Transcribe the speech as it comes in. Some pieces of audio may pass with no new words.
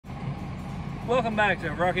Welcome back to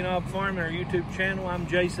Rocky Knob Farm and our YouTube channel. I'm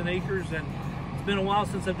Jason Akers, and it's been a while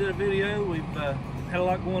since I did a video. We've had a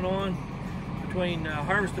lot going on between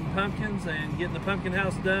harvesting pumpkins and getting the pumpkin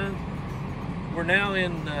house done. We're now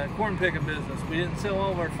in corn picking business. We didn't sell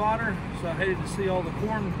all of our fodder, so I hated to see all the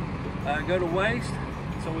corn go to waste.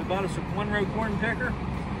 So we bought us a one-row corn picker,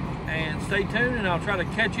 and stay tuned and I'll try to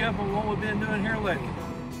catch you up on what we've been doing here lately.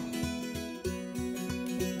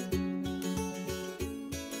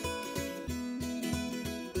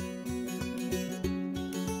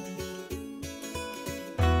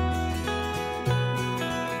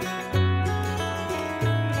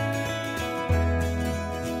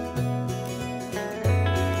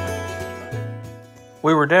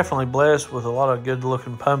 We were definitely blessed with a lot of good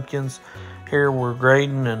looking pumpkins. Here we're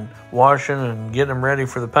grading and washing and getting them ready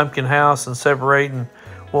for the pumpkin house and separating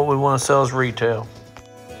what we want to sell as retail.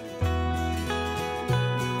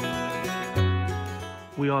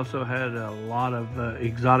 We also had a lot of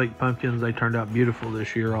exotic pumpkins. They turned out beautiful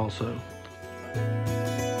this year also.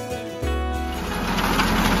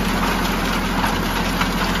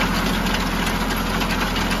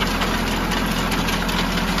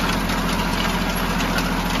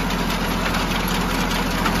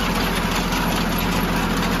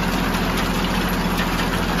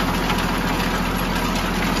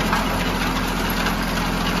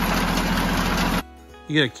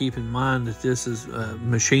 You got to keep in mind that this is a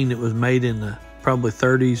machine that was made in the probably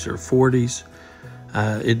 30s or 40s.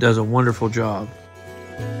 It does a wonderful job.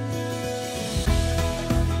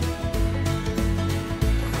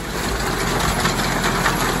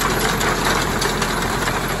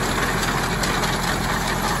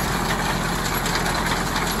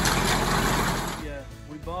 Yeah,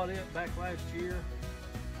 we bought it back last year.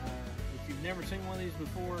 If you've never seen one of these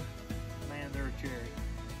before, man, they're a cherry.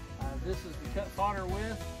 This is the cut fodder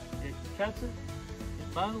with. It cuts it,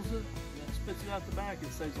 it bundles it, and then spits it out the back.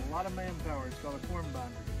 It saves a lot of manpower. It's called a corn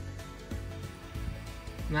binder.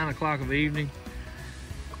 9 o'clock of the evening.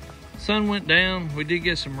 Sun went down. We did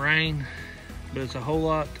get some rain, but it's a whole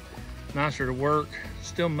lot nicer to work.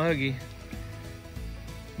 Still muggy,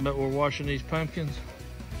 but we're washing these pumpkins.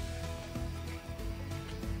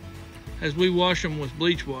 As we wash them with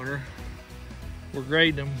bleach water, we're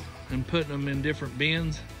grading them and putting them in different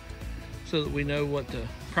bins so that we know what to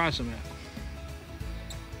price them at.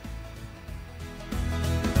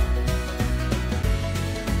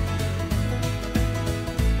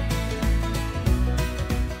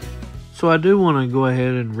 So I do want to go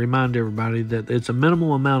ahead and remind everybody that it's a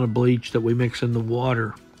minimal amount of bleach that we mix in the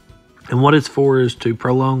water. And what it's for is to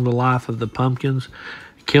prolong the life of the pumpkins,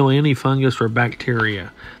 kill any fungus or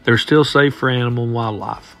bacteria. They're still safe for animal and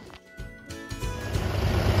wildlife.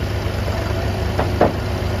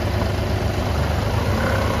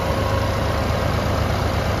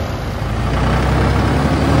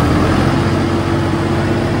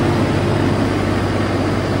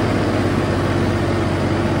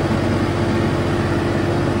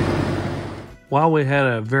 While we had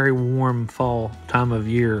a very warm fall time of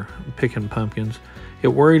year picking pumpkins, it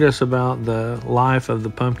worried us about the life of the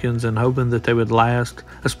pumpkins and hoping that they would last,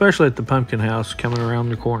 especially at the pumpkin house coming around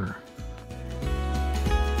the corner.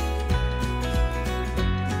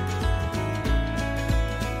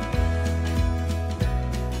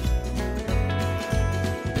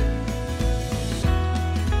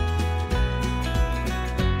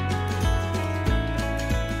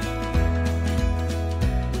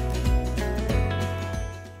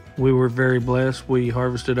 We were very blessed. We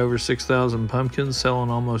harvested over 6,000 pumpkins,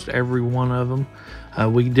 selling almost every one of them.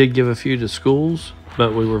 We did give a few to schools,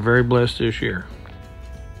 but we were very blessed this year.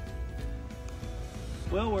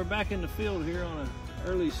 Well, we're back in the field here on an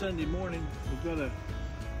early Sunday morning. We've got a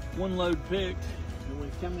one load picked, and we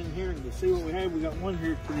come in here and to see what we have. We got one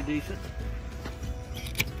here pretty decent.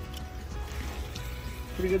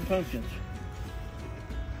 Pretty good pumpkins.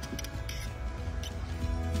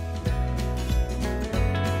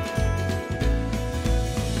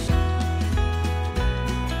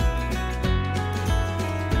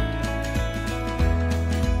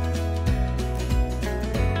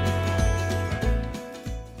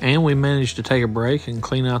 And we managed to take a break and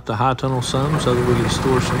clean out the high tunnel some so that we could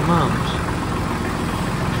store some mums.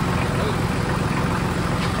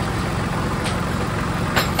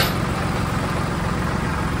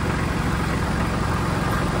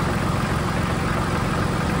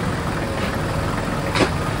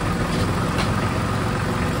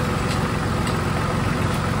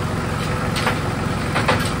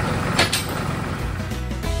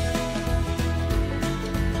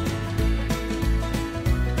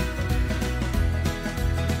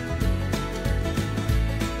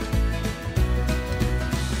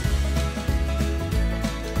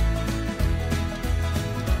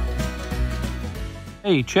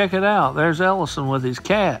 Hey, check it out. There's Ellison with his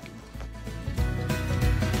cat.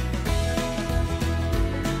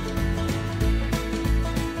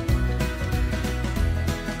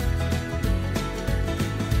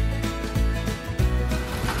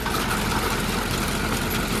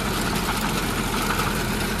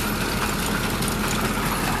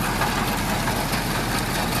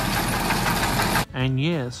 And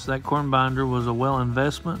yes, that corn binder was a well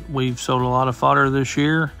investment. We've sold a lot of fodder this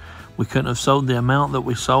year. We couldn't have sold the amount that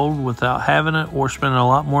we sold without having it or spending a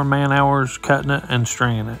lot more man hours cutting it and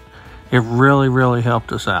stringing it. It really, really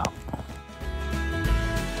helped us out.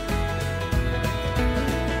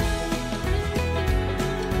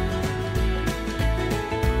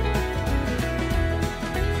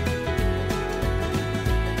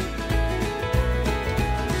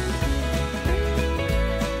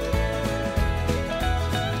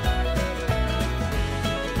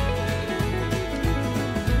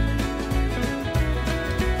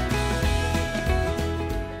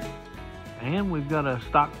 And we've got a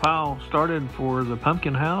stockpile started for the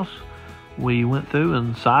pumpkin house. We went through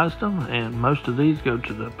and sized them, and most of these go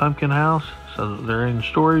to the pumpkin house, so that they're in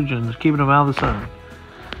storage and keeping them out of the sun.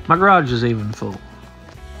 My garage is even full.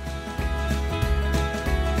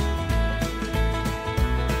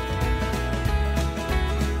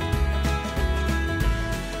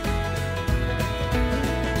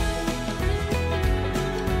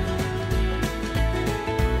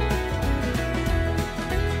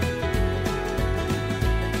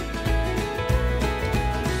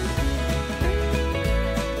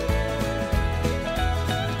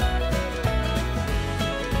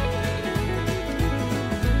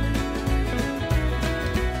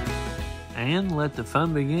 And let the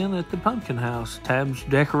fun begin at the pumpkin house. Tab's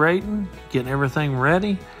decorating, getting everything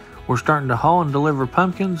ready. We're starting to haul and deliver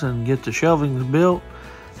pumpkins and get the shelvings built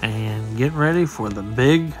and getting ready for the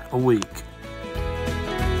big week.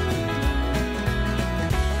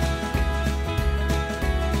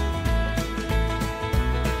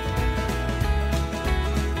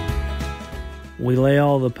 We lay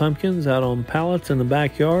all the pumpkins out on pallets in the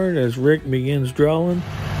backyard as Rick begins drawing.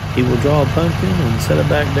 He will draw a pumpkin and set it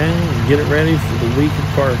back down and get it ready for the week of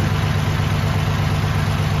carving.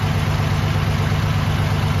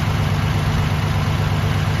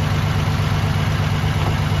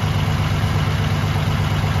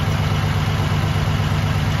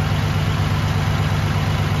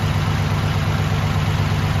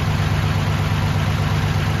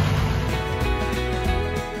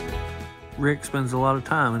 Rick spends a lot of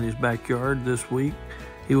time in his backyard this week.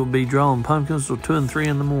 He will be drawing pumpkins till 2 and 3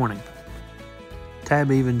 in the morning.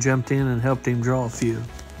 Tab even jumped in and helped him draw a few.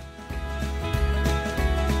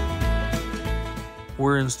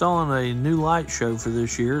 We're installing a new light show for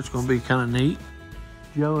this year. It's going to be kind of neat.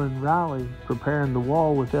 Joe and Riley preparing the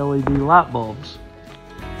wall with LED light bulbs.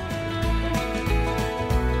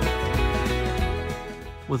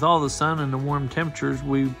 With all the sun and the warm temperatures,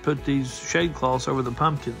 we put these shade cloths over the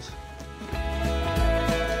pumpkins.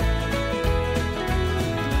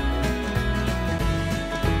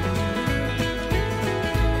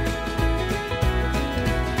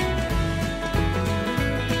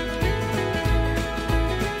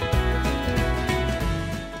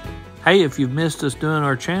 Hey, if you've missed us doing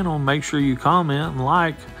our channel, make sure you comment and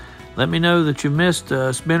like. Let me know that you missed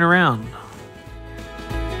Spin Around.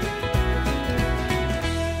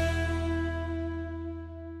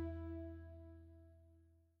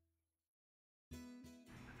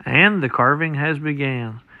 And the carving has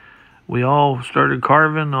began. We all started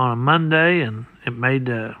carving on a Monday, and it made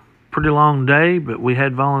a pretty long day, but we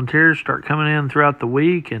had volunteers start coming in throughout the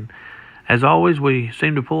week, and as always, we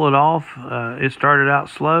seemed to pull it off. It started out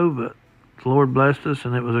slow, but the Lord blessed us,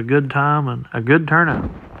 and it was a good time and a good turnout.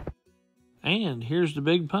 And here's the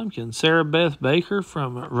big pumpkin. Sarah Beth Baker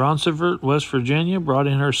from Roncevert, West Virginia, brought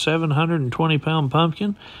in her 720-pound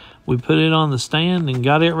pumpkin. We put it on the stand and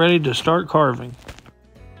got it ready to start carving.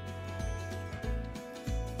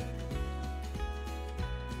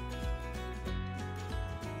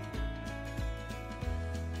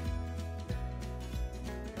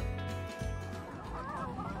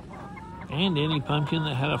 And any pumpkin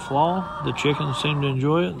that had a flaw, the chickens seemed to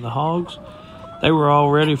enjoy it, and the hogs, they were all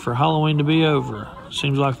ready for Halloween to be over.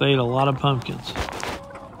 Seems like they ate a lot of pumpkins.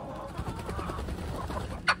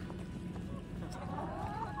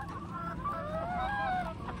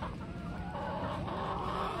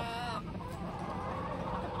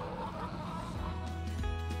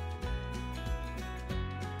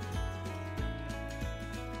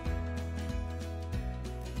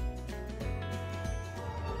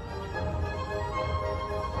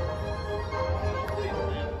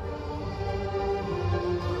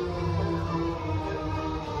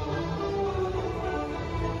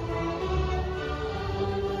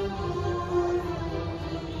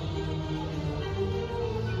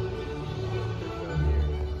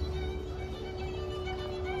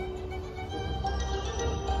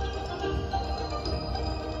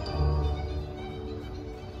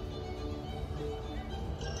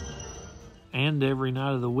 and every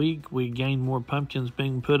night of the week we gain more pumpkins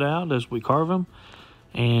being put out as we carve them,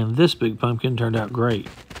 and this big pumpkin turned out great.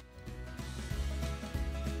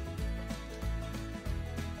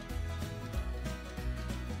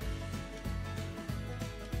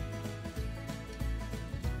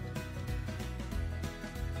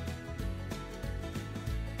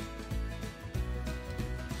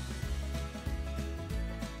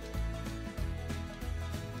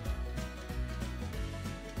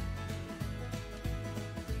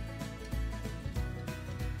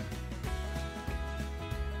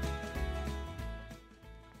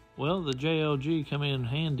 Well, the JLG come in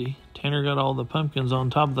handy. Tanner got all the pumpkins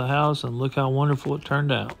on top of the house, and look how wonderful it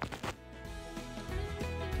turned out.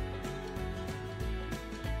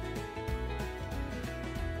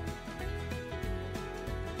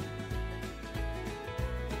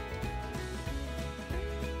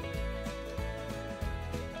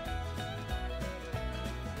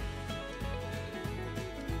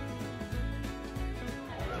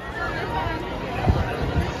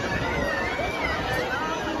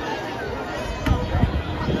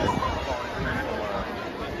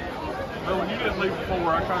 Well, when you didn't leave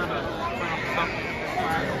before, I kind of found something.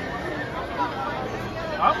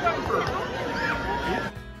 I'm looking for.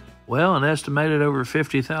 Well, an estimated over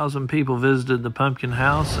 50,000 people visited the pumpkin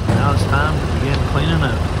house, and now it's time to begin cleaning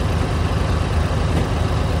up.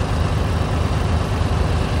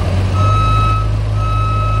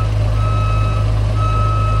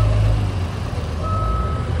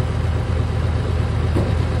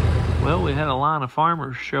 Well, we had a line of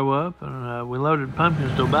farmers show up, and we loaded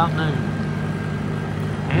pumpkins till about noon.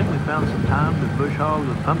 And we found some time to bush hog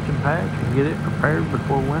the pumpkin patch and get it prepared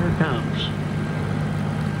before winter comes.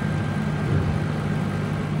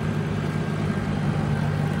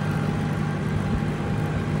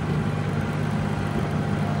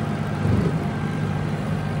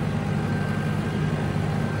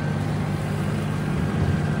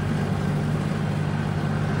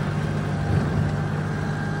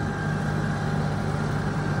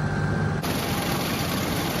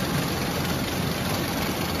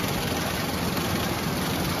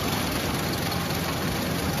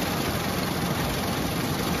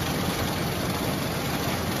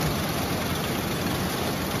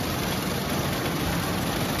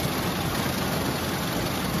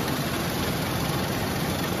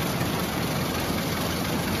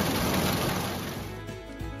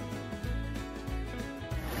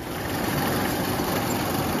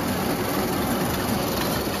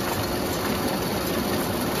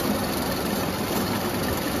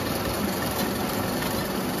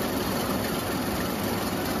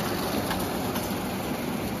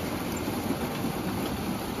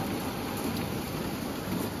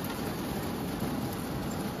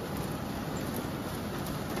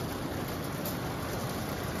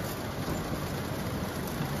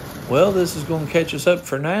 Well, this is going to catch us up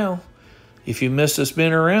for now. If you missed us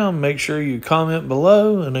being around, make sure you comment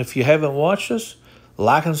below. And if you haven't watched us,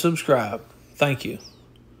 like and subscribe. Thank you.